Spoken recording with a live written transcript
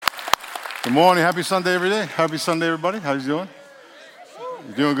Good morning. Happy Sunday every day. Happy Sunday, everybody. How you doing?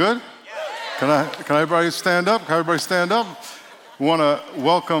 You doing good? Can everybody stand up? Can everybody stand up? We want to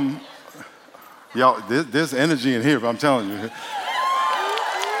welcome y'all. There's energy in here, but I'm telling you.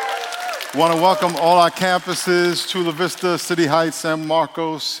 Want to welcome all our campuses, Chula Vista, City Heights, San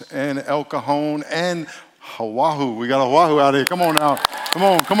Marcos, and El Cajon, and Oahu. We got Oahu out here. Come on now.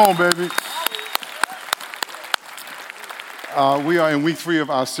 Come on, baby. We are in week 3 of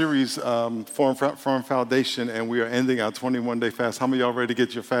our series, Firm Foundation, and we are ending our 21-day fast. How many of y'all ready to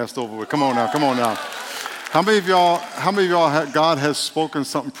get your fast over with? Come on now. How many of y'all God has spoken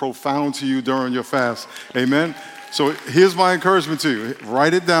something profound to you during your fast? Amen. So here's my encouragement to you.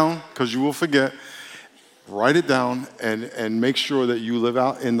 Write it down, because you will forget. Write it down and make sure that you live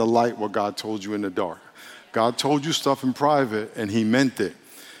out in the light what God told you in the dark. God told you stuff in private, and he meant it.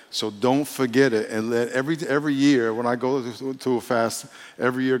 So don't forget it, and let every year when I go to a fast,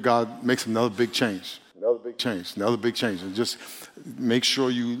 every year God makes another big change, and just make sure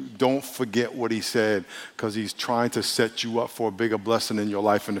you don't forget what he said, because he's trying to set you up for a bigger blessing in your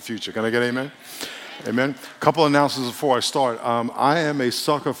life in the future. Can I get amen? Amen. A couple announcements before I start. I am a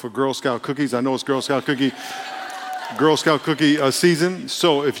sucker for Girl Scout cookies. I know it's Girl Scout cookie season.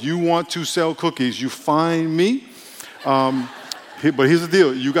 So if you want to sell cookies, you find me. But here's the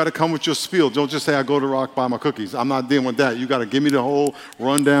deal. You got to come with your spiel. Don't just say, I go to Rock, buy my cookies. I'm not dealing with that. You got to give me the whole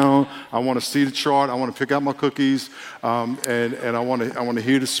rundown. I want to see the chart. I want to pick out my cookies. And I want to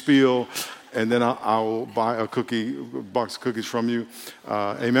hear the spiel. And then I will buy a box of cookies from you.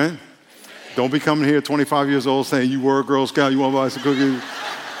 Amen? Don't be coming here 25 years old saying you were a Girl Scout. You want to buy some cookies.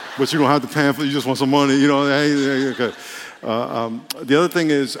 But you don't have the pamphlet. You just want some money. You know, okay. The other thing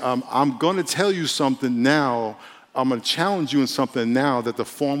is I'm going to tell you something now. I'm going to challenge you in something now that the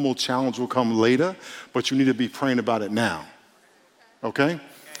formal challenge will come later, but you need to be praying about it now. Okay?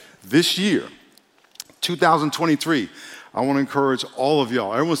 This year, 2023, I want to encourage all of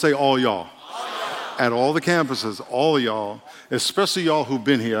y'all. Everyone say all y'all. At all the campuses, all of y'all, especially y'all who've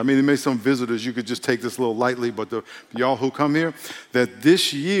been here. I mean, there may be some visitors, you could just take this a little lightly, but y'all who come here, that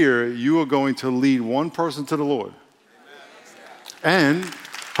this year you are going to lead one person to the Lord. And,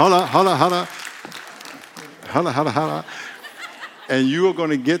 hold on. And you are going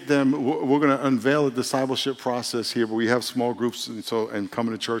to get them. We're going to unveil a discipleship process here, where we have small groups and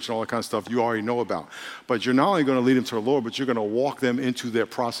coming to church and all that kind of stuff you already know about. But you're not only going to lead them to the Lord, but you're going to walk them into their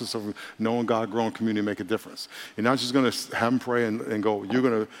process of knowing God, growing community, and make a difference. You're not just going to have them pray and go. You're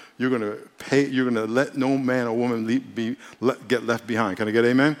going to let no man or woman get left behind. Can I get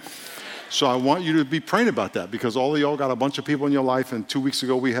amen? So I want you to be praying about that, because all of y'all got a bunch of people in your life. And 2 weeks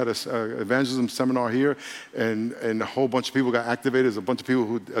ago, we had an evangelism seminar here, and a whole bunch of people got activated. There's a bunch of people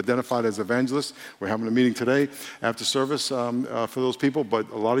who identified as evangelists. We're having a meeting today after service for those people. But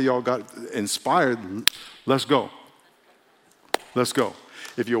a lot of y'all got inspired. Let's go.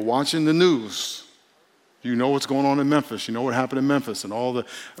 If you're watching the news, you know what's going on in Memphis. You know what happened in Memphis and all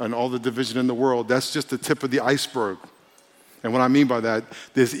the division in the world. That's just the tip of the iceberg. And what I mean by that,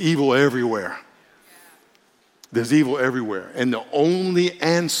 there's evil everywhere. And the only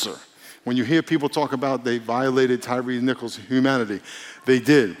answer, when you hear people talk about they violated Tyree Nichols' humanity, they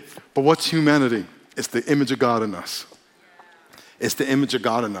did. But what's humanity? It's the image of God in us.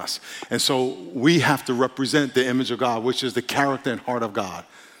 And so we have to represent the image of God, which is the character and heart of God.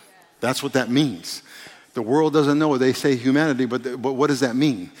 That's what that means. The world doesn't know it. They say humanity, but what does that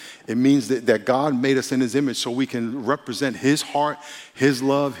mean? It means that God made us in his image so we can represent his heart, his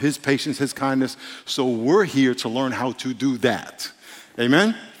love, his patience, his kindness. So we're here to learn how to do that.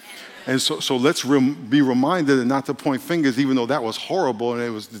 Amen? And so let's be reminded and not to point fingers, even though that was horrible and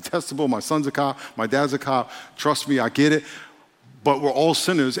it was detestable. My son's a cop. My dad's a cop. Trust me, I get it. But we're all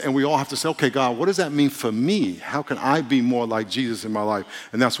sinners, and we all have to say, okay, God, what does that mean for me? How can I be more like Jesus in my life?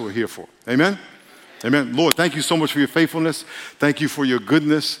 And that's what we're here for. Amen? Amen. Lord, thank you so much for your faithfulness. Thank you for your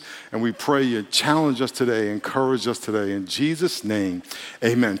goodness. And we pray you challenge us today, encourage us today. In Jesus' name,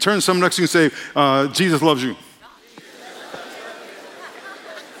 amen. Turn to someone next to you and say, Jesus loves you.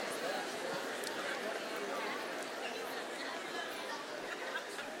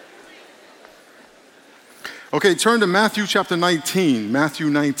 Okay, turn to Matthew chapter 19.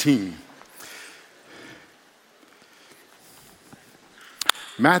 Matthew 19.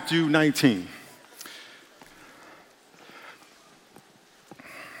 Matthew 19.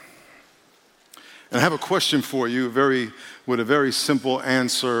 And I have a question for you, with a very simple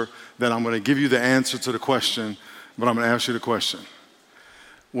answer, that I'm going to give you the answer to the question, but I'm going to ask you the question.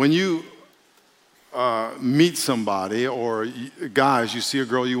 When you meet somebody, or guys, you see a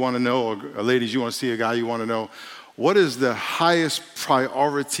girl you want to know, or ladies, you want to see a guy you want to know, what is the highest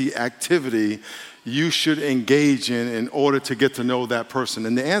priority activity you should engage in order to get to know that person?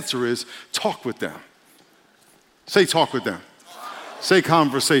 And the answer is talk with them. Say talk with them. Say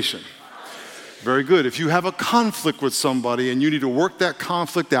conversation. Very good. If you have a conflict with somebody and you need to work that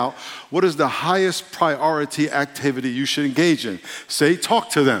conflict out, what is the highest priority activity you should engage in? Say talk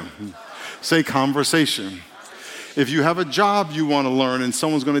to them. Say conversation. If you have a job you want to learn and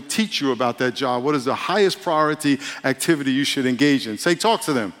someone's going to teach you about that job, what is the highest priority activity you should engage in? Say talk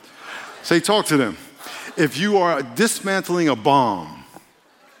to them. Say talk to them. If you are dismantling a bomb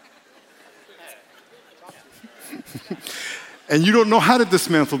and you don't know how to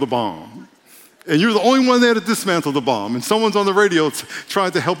dismantle the bomb, and you're the only one there to dismantle the bomb, and someone's on the radio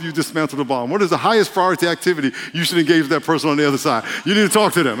trying to help you dismantle the bomb, what is the highest priority activity you should engage with that person on the other side? You need to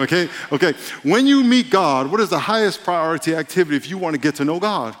talk to them, okay? Okay. When you meet God, what is the highest priority activity if you want to get to know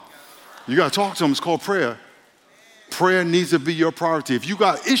God? You got to talk to him. It's called prayer. Prayer needs to be your priority. If you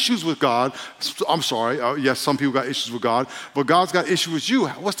got issues with God, I'm sorry, yes, some people got issues with God, but God's got issues with you.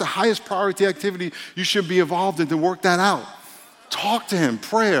 What's the highest priority activity you should be involved in to work that out? Talk to him,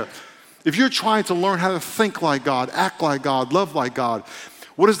 prayer. If you're trying to learn how to think like God, act like God, love like God,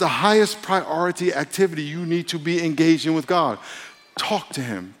 what is the highest priority activity you need to be engaged in with God? Talk to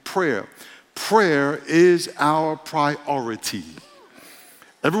him, prayer. Prayer is our priority.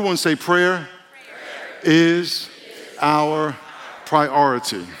 Everyone say prayer is our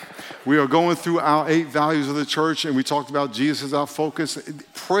priority. We are going through our 8 values of the church, and we talked about Jesus as our focus.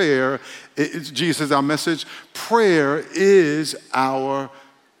 Prayer, Jesus is our message. Prayer is our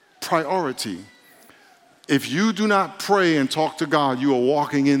priority. If you do not pray and talk to God, you are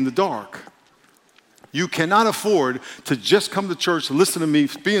walking in the dark. You cannot afford to just come to church, listen to me,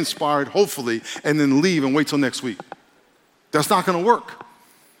 be inspired, hopefully, and then leave and wait till next week. That's not going to work.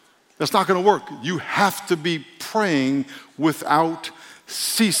 That's not going to work. You have to be praying without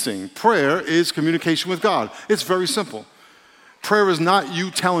ceasing. Prayer is communication with God. It's very simple. Prayer is not you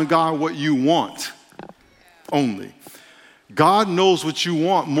telling God what you want only. God knows what you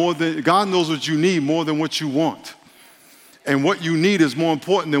want God knows what you need more than what you want. And what you need is more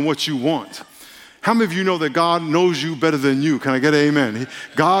important than what you want. How many of you know that God knows you better than you? Can I get an amen?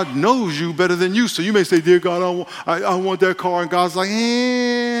 God knows you better than you. So you may say, dear God, I want that car. And God's like,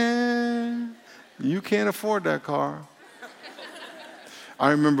 you can't afford that car.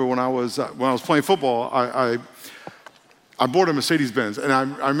 I remember when I was playing football, I bought a Mercedes-Benz. And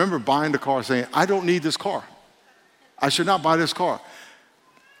I remember buying the car saying, I don't need this car. I should not buy this car.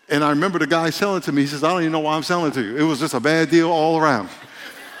 And I remember the guy selling it to me. He says, I don't even know why I'm selling it to you. It was just a bad deal all around.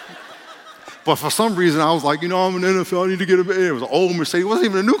 But for some reason, I was like, I'm an NFL, I need to get it was an old Mercedes. It wasn't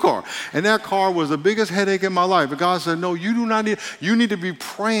even a new car. And that car was the biggest headache in my life. But God said, no, you do not need, you need to be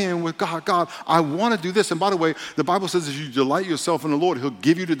praying with God. God, I want to do this. And by the way, the Bible says if you delight yourself in the Lord, he'll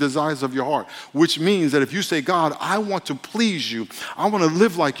give you the desires of your heart, which means that if you say, God, I want to please you, I want to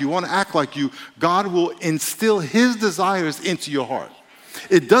live like you, I want to act like you, God will instill his desires into your heart.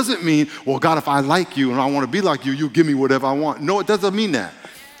 It doesn't mean, well, God, if I like you and I want to be like you, you'll give me whatever I want. No, it doesn't mean that.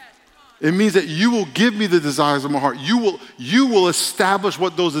 It means that you will give me the desires of my heart. You will establish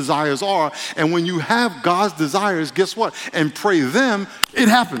what those desires are. And when you have God's desires, guess what? And pray them, it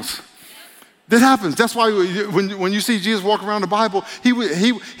happens. It happens. That's why when you see Jesus walk around the Bible, he would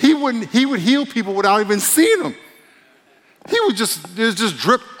heal people without even seeing them. He would just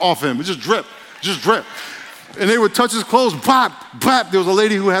drip off him. It just drip. And they would touch his clothes, bop, bop. There was a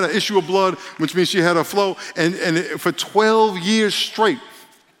lady who had an issue of blood, which means she had a flow. And for 12 years straight,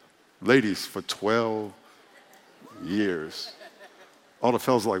 ladies, for 12 years. All the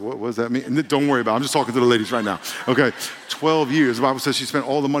fellas are like, what does that mean? And don't worry about it. I'm just talking to the ladies right now. Okay, 12 years. The Bible says she spent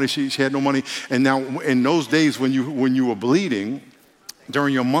all the money. She had no money. And now in those days when you were bleeding,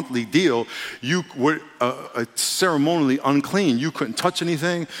 during your monthly deal, you were ceremonially unclean. You couldn't touch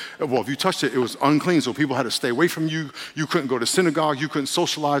anything. Well, if you touched it, it was unclean, so people had to stay away from you. You couldn't go to synagogue. You couldn't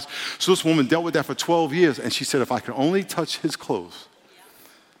socialize. So this woman dealt with that for 12 years, and she said, if I could only touch his clothes,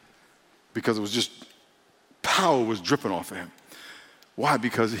 because it was just, power was dripping off of him. Why?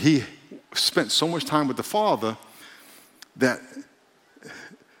 Because he spent so much time with the Father that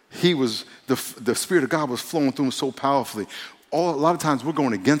the Spirit of God was flowing through him so powerfully. A lot of times we're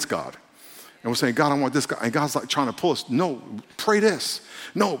going against God. And we're saying, God, I want this. And God's like trying to pull us. No, pray this.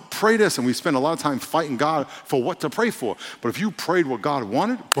 No, pray this. And we spend a lot of time fighting God for what to pray for. But if you prayed what God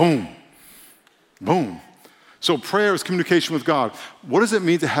wanted, boom, boom. So prayer is communication with God. What does it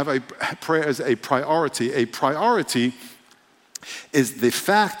mean to have a prayer as a priority? A priority is the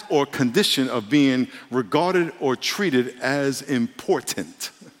fact or condition of being regarded or treated as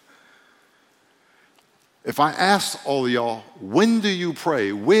important. If I asked all of y'all, when do you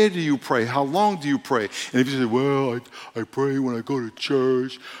pray? Where do you pray? How long do you pray? And if you say, well, I pray when I go to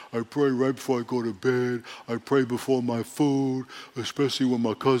church. I pray right before I go to bed. I pray before my food, especially when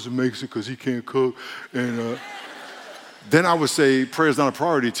my cousin makes it because he can't cook. And then I would say prayer is not a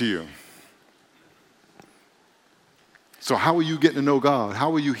priority to you. So how are you getting to know God?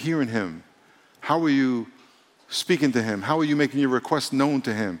 How are you hearing him? How are you speaking to him? How are you making your requests known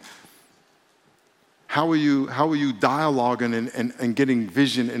to him? How are you dialoguing and getting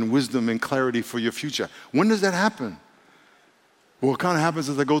vision and wisdom and clarity for your future? When does that happen? Well, it kind of happens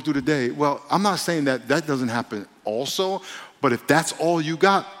as I go through the day. Well, I'm not saying that doesn't happen also, but if that's all you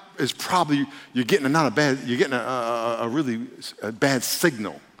got, it's probably you're getting a really bad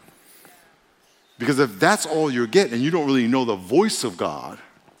signal. Because if that's all you're getting and you don't really know the voice of God,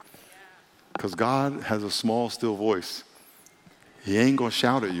 because God has a small, still voice, he ain't going to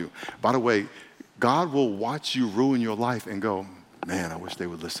shout at you. By the way, God will watch you ruin your life and go, man, I wish they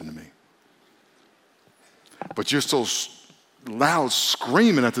would listen to me. But you're so loud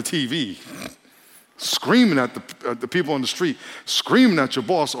screaming at the TV, screaming at the people on the street, screaming at your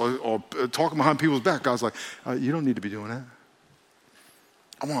boss or talking behind people's back. God's like, you don't need to be doing that.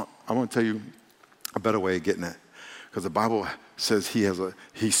 I want to tell you a better way of getting that. Because the Bible says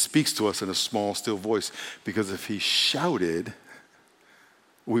he speaks to us in a small, still voice. Because if he shouted,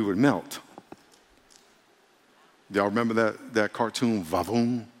 we would melt. Y'all remember that cartoon,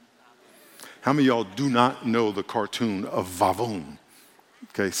 Vavoom? How many of y'all do not know the cartoon of Vavoom?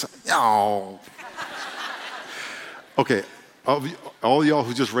 Okay, so, oh. Okay, all y'all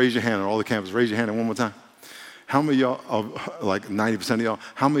who just raised your hand on all the campus, raise your hand one more time. How many of y'all, like 90% of y'all,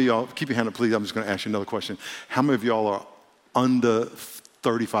 how many of y'all, keep your hand up please, I'm just going to ask you another question. How many of y'all are under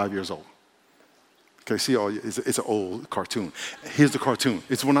 35 years old? Okay, see, it's an old cartoon. Here's the cartoon.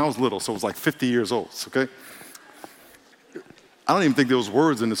 It's when I was little, so it was like 50 years old, okay? I don't even think there was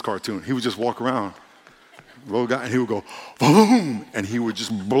words in this cartoon. He would just walk around, little guy, and he would go, boom, and he would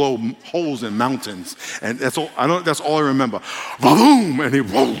just blow holes in mountains. And that's all I remember. Boom, and he,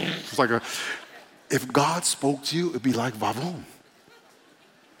 whoa. It's like if God spoke to you, it'd be like vavoom.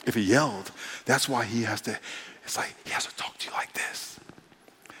 If he yelled, that's why he has to talk to you like this.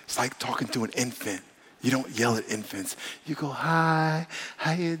 It's like talking to an infant. You don't yell at infants. You go, hi,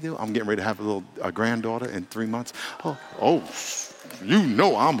 how you doing? I'm getting ready to have a granddaughter in 3 months. Oh, you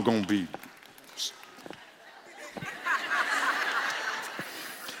know I'm going to be.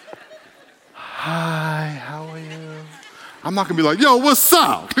 Hi, how are you? I'm not going to be like, yo, what's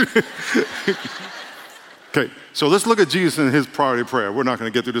up? Okay, so let's look at Jesus and his priority prayer. We're not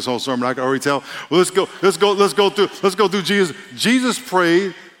going to get through this whole sermon. I can already tell. Well, let's go through Jesus. Jesus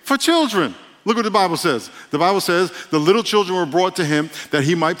prayed for children. Look what the Bible says. The Bible says the little children were brought to him that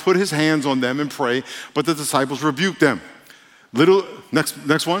he might put his hands on them and pray, but the disciples rebuked them.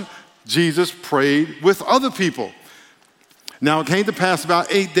 Next one, Jesus prayed with other people. Now it came to pass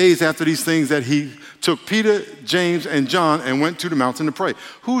about 8 days after these things that he took Peter, James, and John and went to the mountain to pray.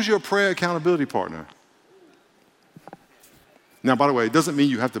 Who's your prayer accountability partner? Now, by the way, it doesn't mean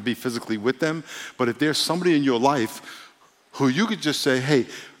you have to be physically with them, but if there's somebody in your life who you could just say, hey,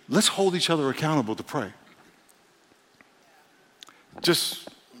 let's hold each other accountable to pray.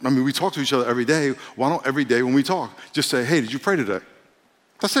 We talk to each other every day. Why don't every day when we talk, just say, hey, did you pray today?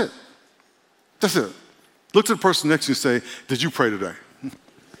 That's it. That's it. Look to the person next to you and say, did you pray today?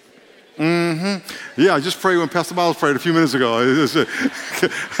 Mm-hmm. Yeah, I just prayed when Pastor Miles prayed a few minutes ago.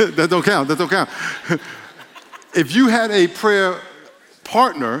 That don't count. If you had a prayer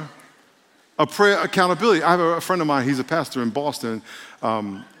partner, a prayer accountability. I have a friend of mine, he's a pastor in Boston,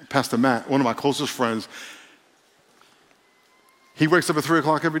 Pastor Matt, one of my closest friends. He wakes up at 3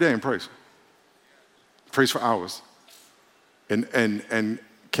 o'clock every day and prays. Prays for hours. And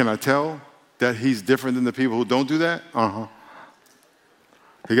can I tell that he's different than the people who don't do that? Uh-huh.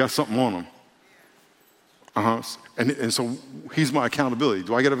 He got something on him. Uh-huh. And so he's my accountability.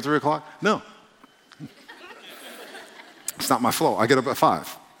 Do I get up at 3 o'clock? No. It's not my flow. I get up at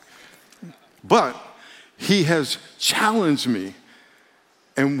 5. But he has challenged me,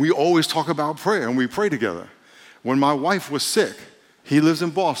 and we always talk about prayer, and we pray together. When my wife was sick, he lives in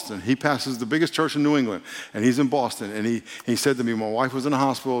Boston. He pastors the biggest church in New England, and he's in Boston. And he said to me, my wife was in the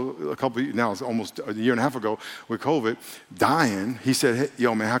hospital now it's almost a year and a half ago with COVID, dying. He said, hey,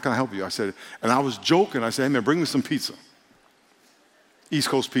 yo, man, how can I help you? I said, and I was joking. I said, hey, man, bring me some pizza. East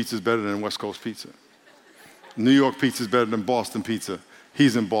Coast pizza is better than West Coast pizza. New York pizza is better than Boston pizza.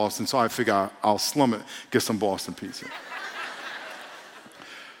 He's in Boston, so I figure I'll slum it, get some Boston pizza.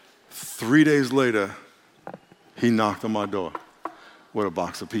 3 days later, he knocked on my door with a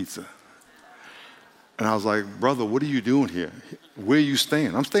box of pizza. And I was like, brother, what are you doing here? Where are you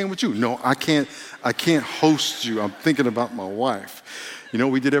staying? I'm staying with you. No, I can't host you. I'm thinking about my wife. You know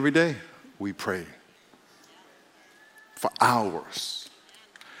what we did every day? We prayed for hours.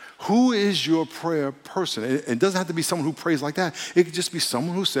 Who is your prayer person? It doesn't have to be someone who prays like that. It could just be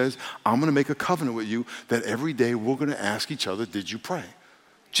someone who says, I'm going to make a covenant with you that every day we're going to ask each other, did you pray?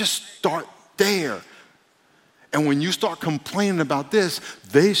 Just start there. And when you start complaining about this,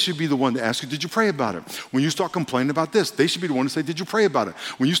 they should be the one to ask you, did you pray about it? When you start complaining about this, they should be the one to say, did you pray about it?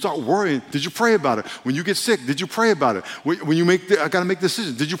 When you start worrying, did you pray about it? When you get sick, did you pray about it? When you I got to make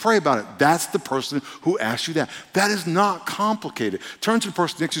decisions, did you pray about it? That's the person who asked you that. That is not complicated. Turn to the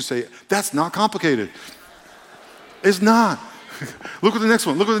person next to you and say, that's not complicated. It's not. Look at the next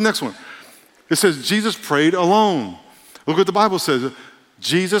one. Look at the next one. It says, Jesus prayed alone. Look what the Bible says.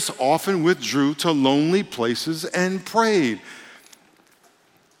 Jesus often withdrew to lonely places and prayed.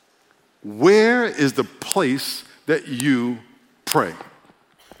 Where is the place that you pray?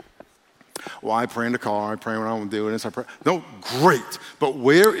 Well, I pray in the car, I pray when I want to do this, I pray. No, great. But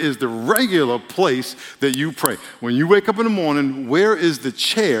where is the regular place that you pray? When you wake up in the morning, where is the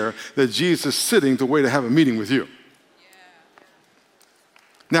chair that Jesus is sitting to wait to have a meeting with you?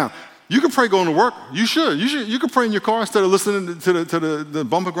 Now, you can pray going to work. You should. You can pray in your car instead of listening to the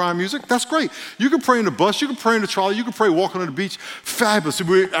bumper grind music. That's great. You can pray in the bus. You can pray in the trolley. You can pray walking on the beach. Fabulous.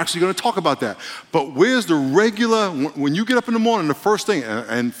 We're actually going to talk about that. But where's the regular, when you get up in the morning, the first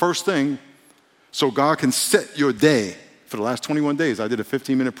thing, so God can set your day. For the last 21 days, I did a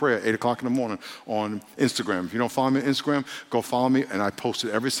 15-minute prayer at 8 o'clock in the morning on Instagram. If you don't follow me on Instagram, go follow me. And I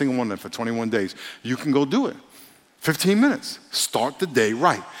posted every single one of them for 21 days. You can go do it. 15 minutes. Start the day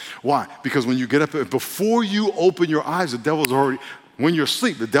right. Why? Because when you get up, before you open your eyes, the devil's already, when you're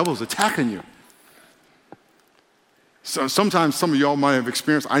asleep, the devil's attacking you. So sometimes some of y'all might have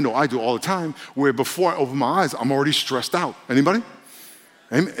experienced, I know I do all the time, where before I open my eyes, I'm already stressed out. Anybody?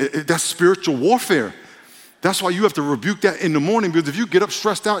 That's spiritual warfare. That's why you have to rebuke that in the morning, because if you get up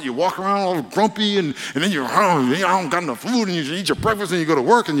stressed out, you walk around all grumpy, and then you're, I don't got enough food, and you eat your breakfast, and you go to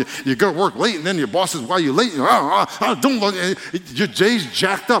work, and you go to work late, and then your boss says, why are you late? Your day's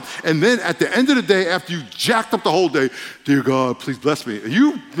jacked up. And then at the end of the day, after you jacked up the whole day, dear God, please bless me.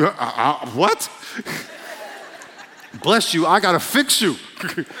 What? Bless you, I got to fix you.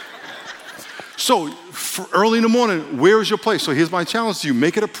 So early in the morning, where is your place? So here's my challenge to you.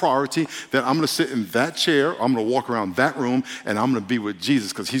 Make it a priority that I'm going to sit in that chair, I'm going to walk around that room, and I'm going to be with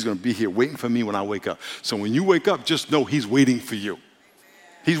Jesus because he's going to be here waiting for me when I wake up. So when you wake up, just know he's waiting for you.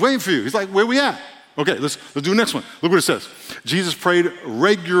 He's waiting for you. He's like, where we at? Okay, let's do the next one. Look what it says. Jesus prayed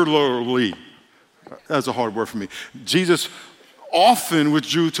regularly. That's a hard word for me. Jesus often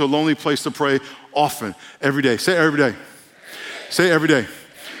withdrew to a lonely place to pray often, every day. Say every day. Say every day.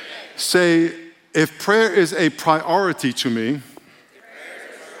 Say, if prayer is a priority to me,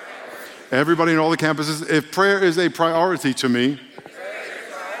 everybody in all the campuses, if prayer is a priority to me,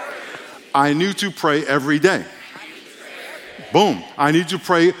 I need to pray every day. Boom. I need to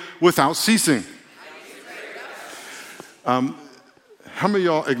pray without ceasing. How many of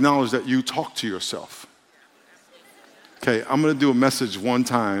y'all acknowledge that you talk to yourself? Okay, I'm going to do a message one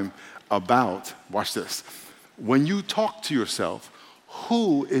time about, watch this, when you talk to yourself,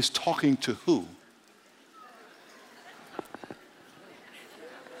 who is talking to who?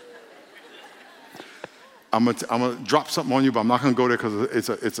 I'm gonna drop something on you, but I'm not gonna go there because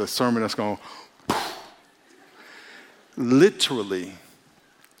it's a sermon that's going to literally.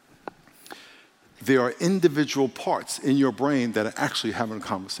 There are individual parts in your brain that are actually having a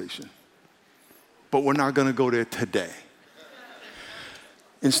conversation, but we're not gonna go there today.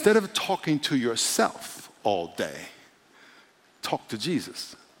 Instead of talking to yourself all day, talk to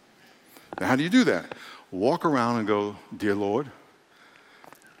Jesus. Now, how do you do that? Walk around and go, dear Lord,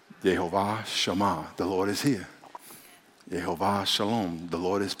 Yehovah Shammah, the Lord is here. Yehovah Shalom, the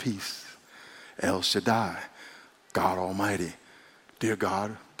Lord is peace. El Shaddai, God Almighty. Dear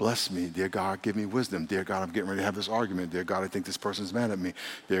God, bless me. Dear God, give me wisdom. Dear God, I'm getting ready to have this argument. Dear God, I think this person's mad at me.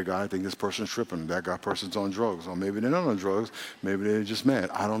 Dear God, I think this person's tripping. That guy person's on drugs. Or maybe they're not on drugs. Maybe they're just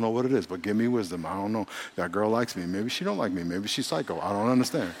mad. I don't know what it is, but give me wisdom. I don't know. That girl likes me. Maybe she don't like me. Maybe she's psycho. I don't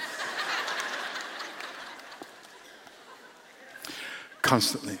understand.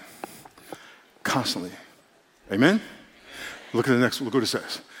 Constantly. Amen? Look at the next, look what it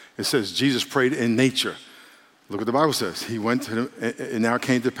says. It says, Jesus prayed in nature. Look what the Bible says. It now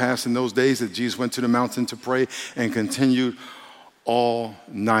came to pass in those days that Jesus went to the mountain to pray and continued all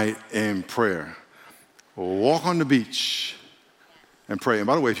night in prayer. Walk on the beach. and pray. And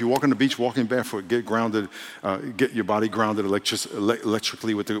by the way, if you walk on the beach, walking barefoot, get grounded, get your body grounded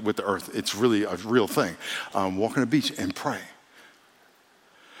electrically with the earth. It's really a real thing. Walk on the beach and pray.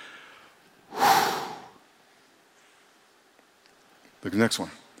 Look at the next one.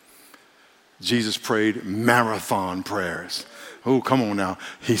 Jesus prayed marathon prayers. Oh, come on now.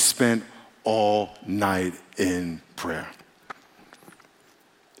 He spent all night in prayer.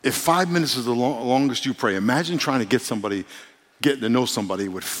 If 5 minutes is the longest you pray, imagine trying to get to know somebody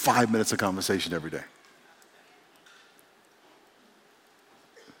with 5 minutes of conversation every day.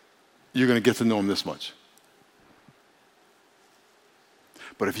 You're going to get to know them this much.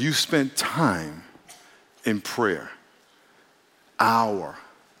 But if you spend time in prayer, hour,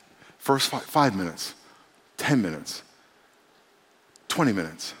 first 5 minutes, 10 minutes, 20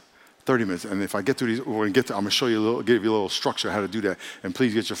 minutes, 30 minutes. And if I get through these, I'm going to show you give you a little structure how to do that. And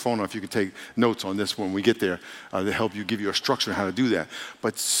please get your phone on if you can take notes on this when we get there to help you, give you a structure on how to do that.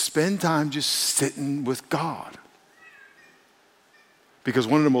 But spend time just sitting with God. Because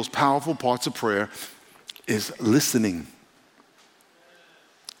one of the most powerful parts of prayer is listening.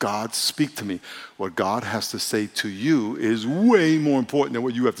 God, speak to me. What God has to say to you is way more important than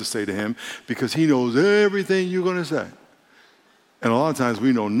what you have to say to him, because he knows everything you're going to say. And a lot of times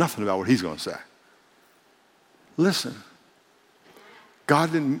we know nothing about what he's going to say. Listen,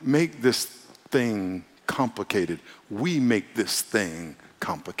 God didn't make this thing complicated. We make this thing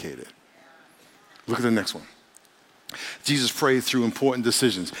complicated. Look at the next one. Jesus prayed through important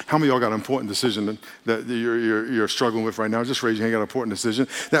decisions. How many of y'all got an important decision that you're struggling with right now? Just raise your hand, got an important decision.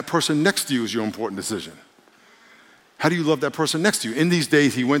 That person next to you is your important decision. How do you love that person next to you? In these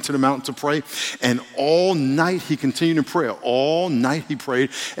days, he went to the mountain to pray, and all night he continued in prayer. All night he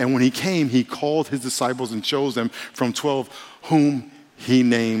prayed, and when he came, he called his disciples and chose them from 12, whom he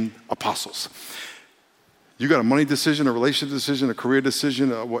named apostles. You got a money decision, a relationship decision, a career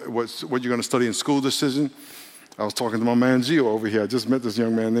decision, what you're going to study in school decision. I was talking to my man, Gio, over here. I just met this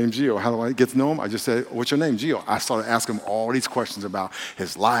young man named Gio. How do I get to know him? I just said, what's your name, Gio? I started asking him all these questions about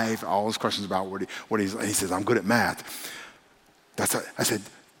his life, all these questions about what he's. He says, I'm good at math. I said,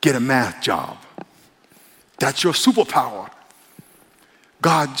 get a math job. That's your superpower.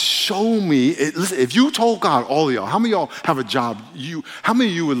 God, show me. Listen, if you told God, all of y'all, how many of y'all have a job? How many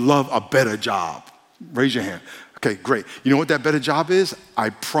of you would love a better job? Raise your hand. Okay, great. You know what that better job is? I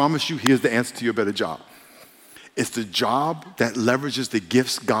promise you, here's the answer to your better job. It's the job that leverages the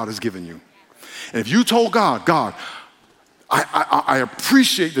gifts God has given you. And if you told God, I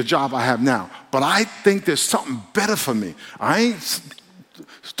appreciate the job I have now, but I think there's something better for me. I ain't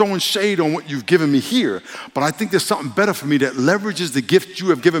throwing shade on what you've given me here, but I think there's something better for me that leverages the gift you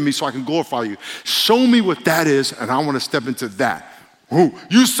have given me so I can glorify you. Show me what that is, and I want to step into that. Ooh,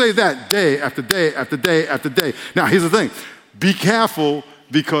 you say that day after day after day after day. Now, here's the thing. Be careful.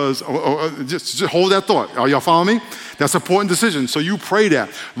 Because, just hold that thought. Are y'all following me? That's an important decision. So you pray that.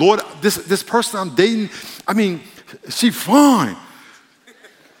 Lord, this person I'm dating, she's fine.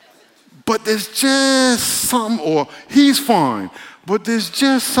 But there's just something, or he's fine. But there's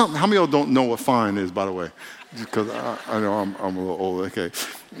just something. How many of y'all don't know what fine is, by the way? Because I know I'm a little old, okay.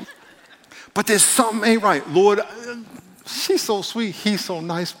 But there's something ain't right. Lord, she's so sweet, he's so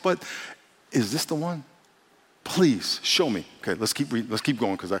nice, but is this the one? Please show me. Okay, let's keep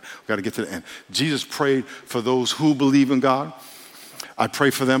going because I've got to get to the end. Jesus prayed for those who believe in God. I pray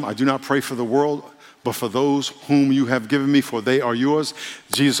for them. I do not pray for the world, but for those whom you have given me, for they are yours.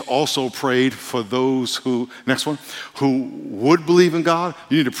 Jesus also prayed for those who would believe in God.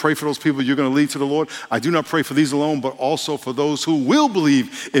 You need to pray for those people you're going to lead to the Lord. I do not pray for these alone, but also for those who will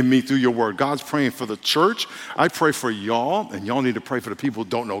believe in me through your word. God's praying for the church. I pray for y'all, and y'all need to pray for the people who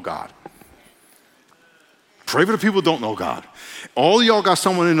don't know God. Pray for the people who don't know God. All of y'all got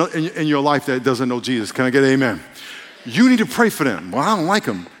someone in your life that doesn't know Jesus. Can I get an amen? You need to pray for them. Well, I don't like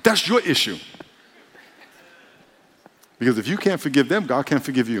them. That's your issue. Because if you can't forgive them, God can't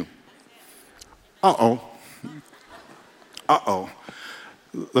forgive you. Uh-oh.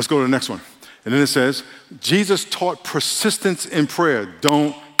 Let's go to the next one. And then it says, Jesus taught persistence in prayer.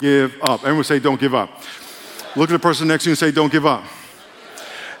 Don't give up. Everyone say, don't give up. Look at the person next to you and say, don't give up.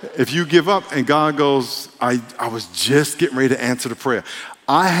 If you give up and God goes, I was just getting ready to answer the prayer.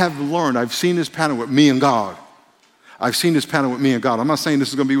 I have learned, I've seen this pattern with me and God. I'm not saying this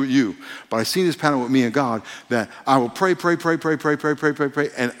is going to be with you, but I've seen this pattern with me and God that I will pray,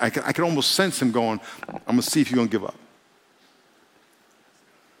 and I can almost sense him going, I'm going to see if you're going to give up.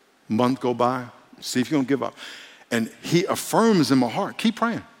 Month go by, see if you're going to give up. And he affirms in my heart, keep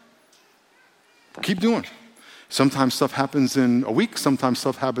praying. Keep doing. Sometimes stuff happens in a week, sometimes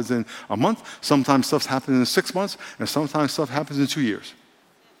stuff happens in a month, sometimes stuff happens in 6 months, and sometimes stuff happens in 2 years.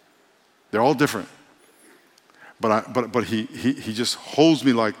 They're all different. But he just holds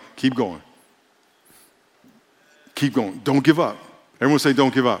me like, keep going. Keep going. Don't give up. Everyone say,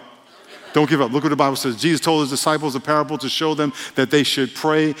 don't give up. Don't give up. Look what the Bible says. Jesus told his disciples a parable to show them that they should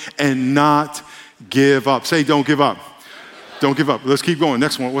pray and not give up. Say, don't give up. Don't give up. Let's keep going.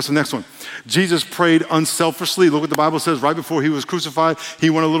 Next one. What's the next one? Jesus prayed unselfishly. Look what the Bible says. Right before he was crucified, he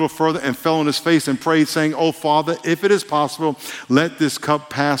went a little further and fell on his face and prayed, saying, "Oh, Father, if it is possible, let this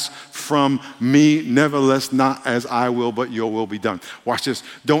cup pass from me. Nevertheless, not as I will, but your will be done." Watch this.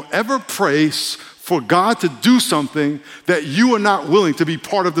 Don't ever pray for God to do something that you are not willing to be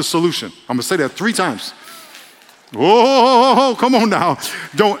part of the solution. I'm going to say that 3 times. Whoa, come on now.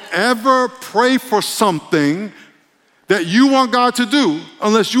 Don't ever pray for something that you want God to do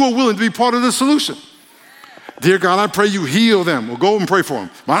unless you are willing to be part of the solution. Dear God, I pray you heal them. Well, go and pray for them.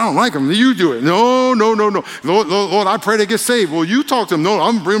 Well, I don't like them. You do it. No. Lord, I pray they get saved. Well, you talk to them. No,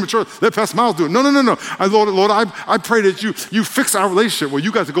 I'm going to bring them to church. Let Pastor Miles do it. No. Lord, I pray that you fix our relationship. Well,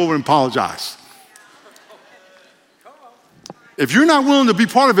 you got to go over and apologize. If you're not willing to be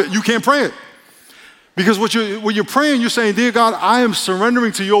part of it, you can't pray it. Because when you're praying, you're saying, "Dear God, I am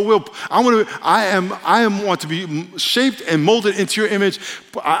surrendering to your will. I want to be shaped and molded into your image,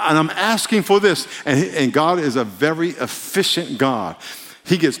 and I'm asking for this." And God is a very efficient God.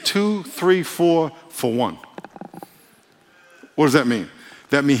 He gets 2, 3, 4 for 1. What does that mean?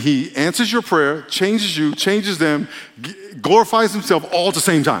 That means he answers your prayer, changes you, changes them, glorifies himself all at the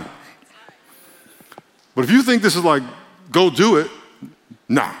same time. But if you think this is like, go do it,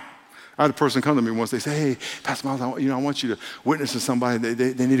 nah. I had a person come to me once. They say, "Hey, Pastor Miles, I want you to witness to somebody.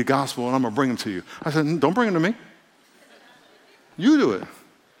 They need a gospel, and I'm going to bring them to you." I said, "Don't bring them to me. You do it."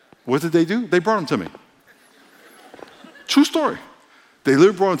 What did they do? They brought them to me. True story. They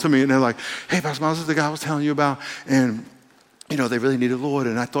literally brought them to me, and they're like, "Hey, Pastor Miles, this is the guy I was telling you about, and they really need the Lord,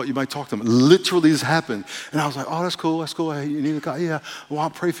 and I thought you might talk to them." Literally, this happened. And I was like, "Oh, that's cool. Hey, you need a God? Yeah. Well, I'll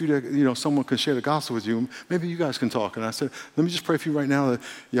pray for you that, someone can share the gospel with you. Maybe you guys can talk." And I said, "Let me just pray for you right now that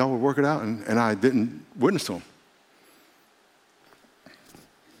y'all will work it out." And I didn't witness to him.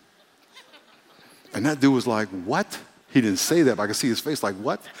 And that dude was like, "What?" He didn't say that, but I could see his face like,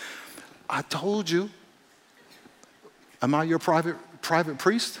 "What? I told you. Am I your private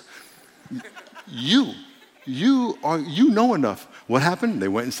priest? You know enough." What happened? They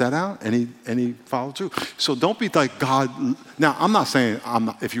went and sat down, and he followed through. So don't be like God. Now, I'm not saying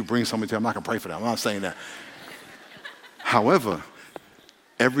if you bring somebody to I'm not going to pray for them. I'm not saying that. However,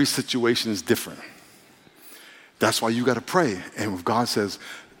 every situation is different. That's why you got to pray. And if God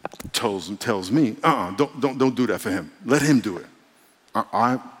tells me, don't do that for him. Let him do it.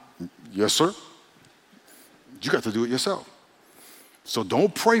 Yes, sir. You got to do it yourself. So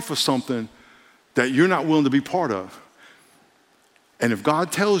don't pray for something that you're not willing to be part of. And if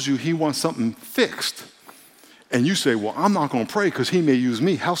God tells you he wants something fixed, and you say, "Well, I'm not going to pray because he may use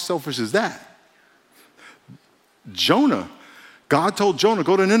me," how selfish is that? Jonah, God told Jonah,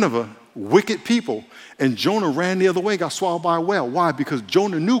 "Go to Nineveh, wicked people." And Jonah ran the other way, got swallowed by a whale. Why? Because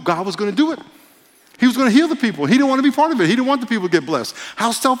Jonah knew God was going to do it. He was going to heal the people. He didn't want to be part of it. He didn't want the people to get blessed.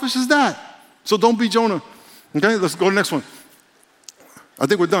 How selfish is that? So don't be Jonah. Okay, let's go to the next one. I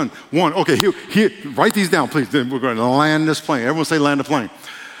think we're done. 1, okay, here, write these down, please. Then we're going to land this plane. Everyone say land the plane.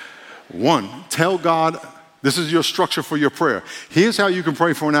 1, tell God, this is your structure for your prayer. Here's how you can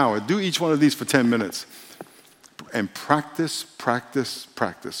pray for an hour. Do each one of these for 10 minutes. And practice.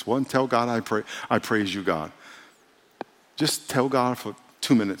 1, tell God I praise you, God. Just tell God for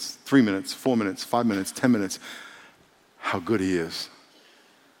 2 minutes, 3 minutes, 4 minutes, 5 minutes, 10 minutes, how good he is.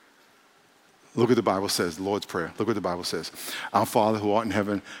 Look what the Bible says, the Lord's Prayer. Look what the Bible says. "Our Father who art in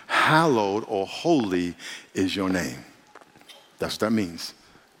heaven, hallowed or holy is your name." That's what that means.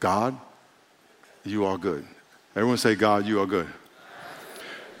 God, you are good. Everyone say, "God, you are good."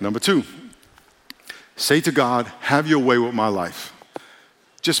 Number 2, say to God, "Have your way with my life."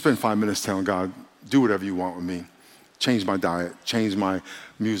 Just spend 5 minutes telling God, "Do whatever you want with me. Change my diet, change my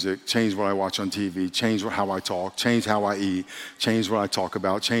music, change what I watch on TV, change how I talk, change how I eat, change what I talk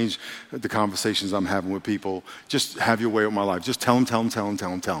about, change the conversations I'm having with people. Just have your way with my life." Just tell him. Look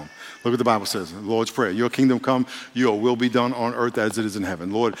what the Bible says, the Lord's Prayer. "Your kingdom come, your will be done on earth as it is in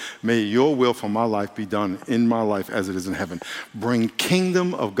heaven." Lord, may your will for my life be done in my life as it is in heaven. Bring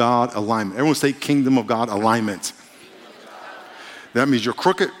kingdom of God alignment. Everyone say kingdom of God alignment. That means you're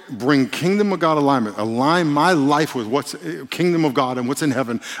crooked. Bring kingdom of God alignment. Align my life with what's kingdom of God and what's in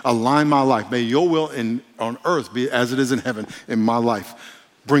heaven. Align my life. May your will on earth be as it is in heaven in my life.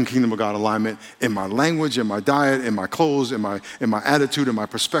 bring kingdom of God alignment in my language, in my diet, in my clothes, in my attitude, in my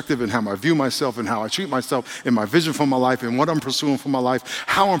perspective, and how I view myself and how I treat myself, in my vision for my life, and what I'm pursuing for my life,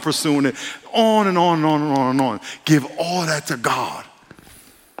 how I'm pursuing it, on and on and on and on and on. Give all that to God.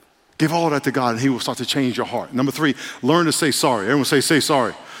 Give all that to God, and he will start to change your heart. Number 3, learn to say sorry. Everyone say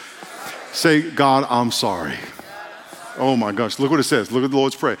sorry. Say, God, I'm sorry. Oh my gosh, look what it says. Look at the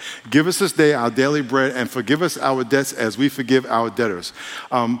Lord's Prayer. Give us this day our daily bread and forgive us our debts as we forgive our debtors.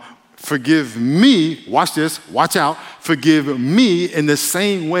 Forgive me, watch this, watch out. Forgive me in the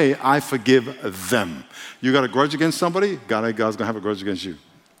same way I forgive them. You got a grudge against somebody? God's going to have a grudge against you.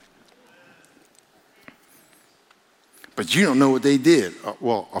 But you don't know what they did.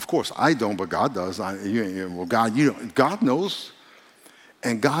 Well, of course, I don't, but God does. God knows.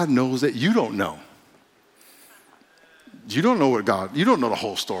 And God knows that you don't know. You don't know you don't know the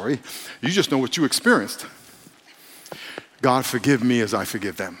whole story. You just know what you experienced. God, forgive me as I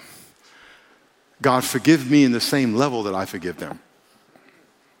forgive them. God, forgive me in the same level that I forgive them.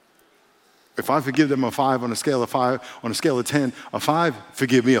 If I forgive them a 5 on a scale of 5, on a scale of 10, a 5,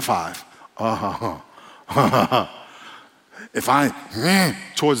 forgive me a 5. If I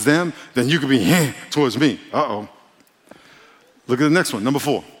towards them, then you can be towards me. Look at the next one, number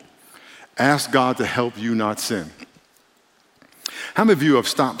 4. Ask God to help you not sin. How many of you have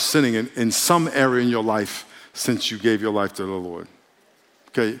stopped sinning in some area in your life since you gave your life to the Lord?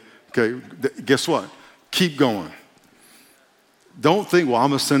 Okay. Guess what? Keep going. Don't think, well,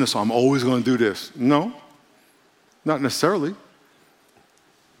 I'm a sinner, so I'm always going to do this. No, not necessarily.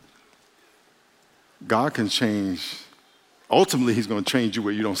 God can change. Ultimately, he's going to change you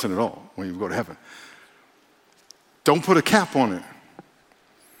where you don't sin at all when you go to heaven. Don't put a cap on it.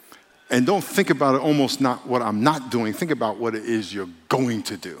 And don't think about it almost not what I'm not doing. Think about what it is you're going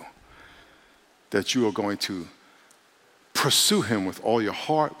to do. That you are going to pursue him with all your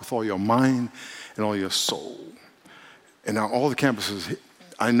heart, with all your mind, and all your soul. And now all the campuses,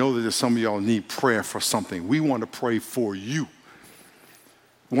 I know that there's some of y'all need prayer for something. We want to pray for you.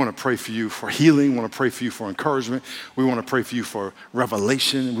 We want to pray for you for healing. We want to pray for you for encouragement. We want to pray for you for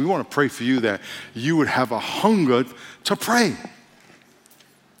revelation. We want to pray for you that you would have a hunger to pray.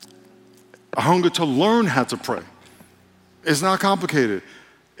 A hunger to learn how to pray. It's not complicated.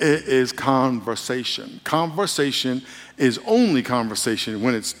 It is conversation. Conversation is only conversation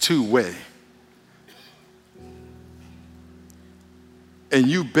when it's two-way. And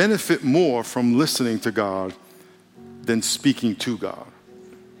you benefit more from listening to God than speaking to God.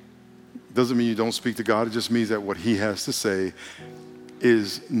 Doesn't mean you don't speak to God. It just means that what he has to say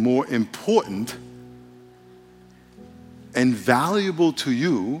is more important and valuable to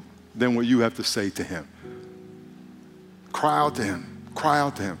you than what you have to say to him. Cry out to him. Cry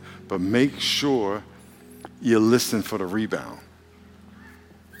out to him. But make sure you listen for the rebound.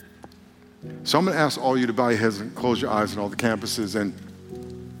 So I'm going to ask all you to bow your heads and close your eyes in all the campuses. And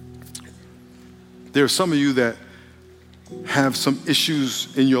there are some of you that have some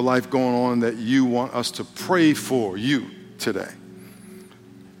issues in your life going on that you want us to pray for you today.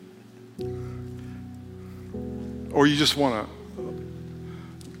 Or you just want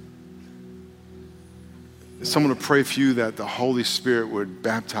someone to pray for you that the Holy Spirit would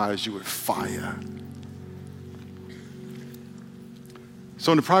baptize you with fire.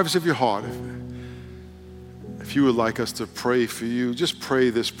 So in the privacy of your heart, if you would like us to pray for you, just pray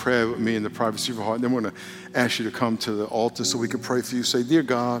this prayer with me in the privacy of your heart. And then we're going to ask you to come to the altar so we can pray for you. Say, dear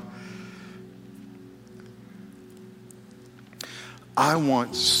God, I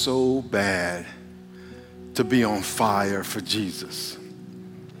want so bad to be on fire for Jesus.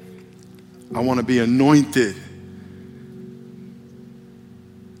 I want to be anointed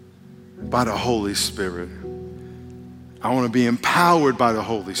by the Holy Spirit. I want to be empowered by the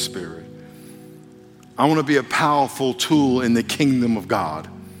Holy Spirit. I want to be a powerful tool in the kingdom of God.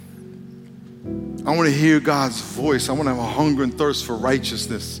 I want to hear God's voice. I want to have a hunger and thirst for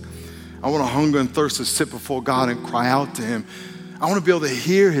righteousness. I want a hunger and thirst to sit before God and cry out to him. I want to be able to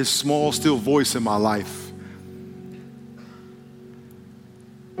hear his small, still voice in my life.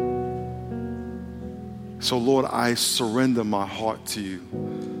 So, Lord, I surrender my heart to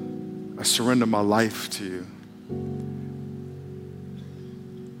you. I surrender my life to you.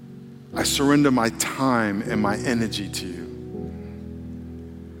 I surrender my time and my energy to you.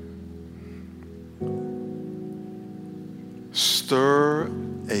 Stir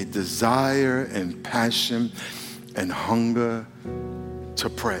a desire and passion and hunger to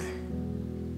pray.